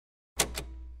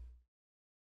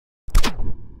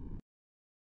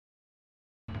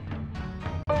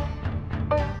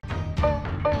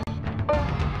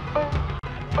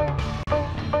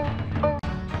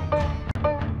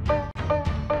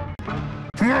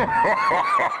In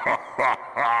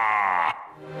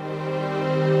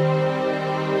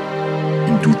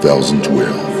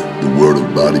 2012, the world of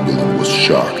bodybuilding was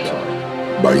shocked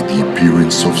by the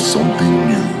appearance of something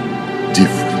new,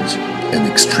 different,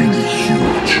 and extremely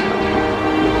huge.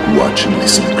 Watch and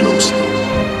listen closely.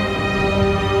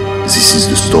 This is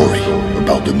the story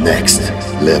about the next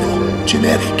level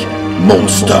genetic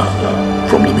monster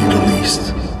from the Middle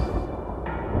East.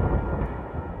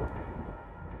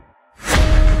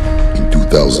 In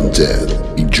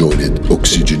 2010, he joined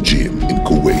Oxygen Gym in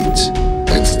Kuwait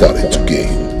and started to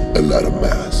gain a lot of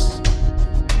mass.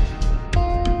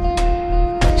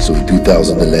 So in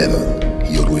 2011,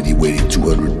 he already weighed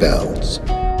 200 pounds.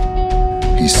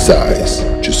 His size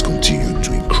just continued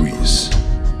to increase.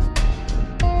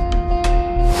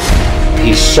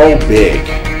 He's so big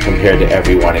compared to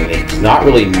everyone, and he's not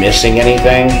really missing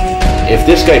anything. If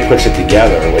this guy puts it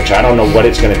together, which I don't know what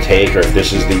it's going to take, or if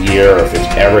this is the year, or if it's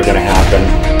ever going to happen.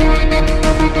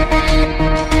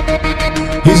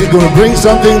 He's going to bring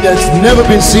something that's never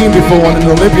been seen before on an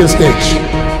Olympia stage.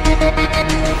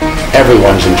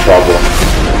 Everyone's in trouble.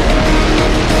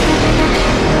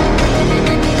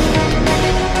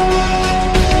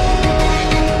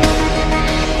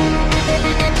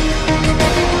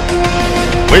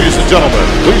 Ladies and gentlemen,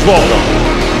 please welcome,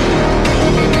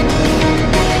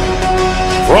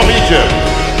 from Egypt,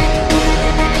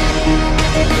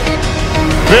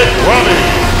 Ramy.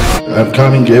 I'm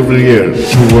coming every year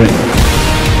to win.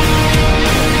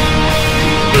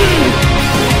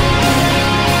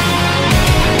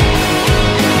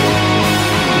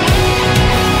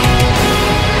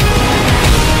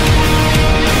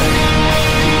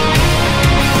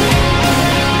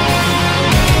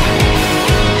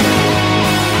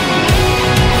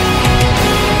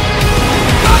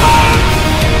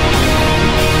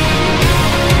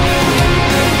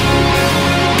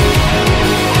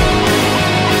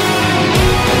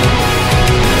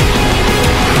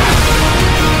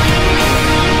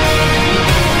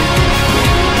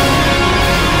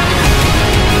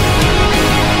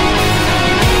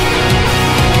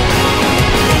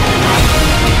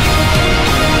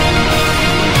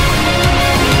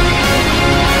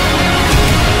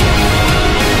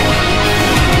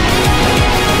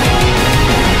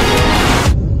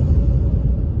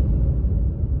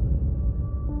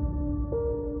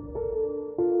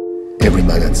 Every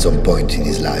man at some point in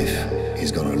his life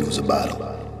is gonna lose a battle.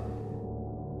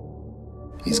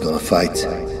 He's gonna fight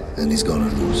and he's gonna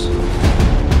lose.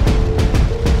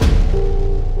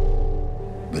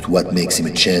 But what makes him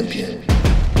a champion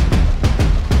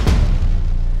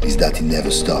is that he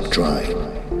never stopped trying.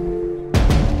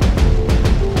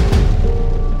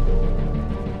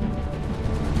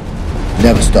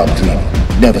 Never stop dreaming,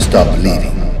 never stop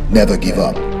believing, never give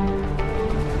up.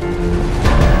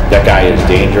 That guy is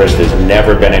dangerous. There's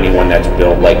never been anyone that's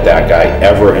built like that guy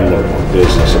ever in the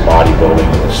business of bodybuilding,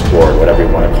 in the sport, whatever you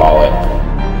want to call it.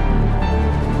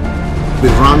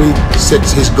 With Ramy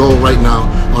sets his goal right now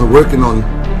on working on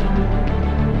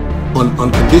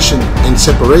condition and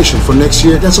separation for next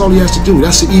year. That's all he has to do.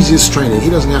 That's the easiest training. He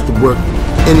doesn't have to work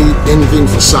anything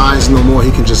for size no more.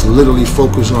 He can just literally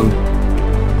focus on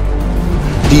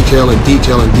detail and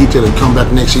detail and detail and come back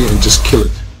next year and just kill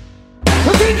it.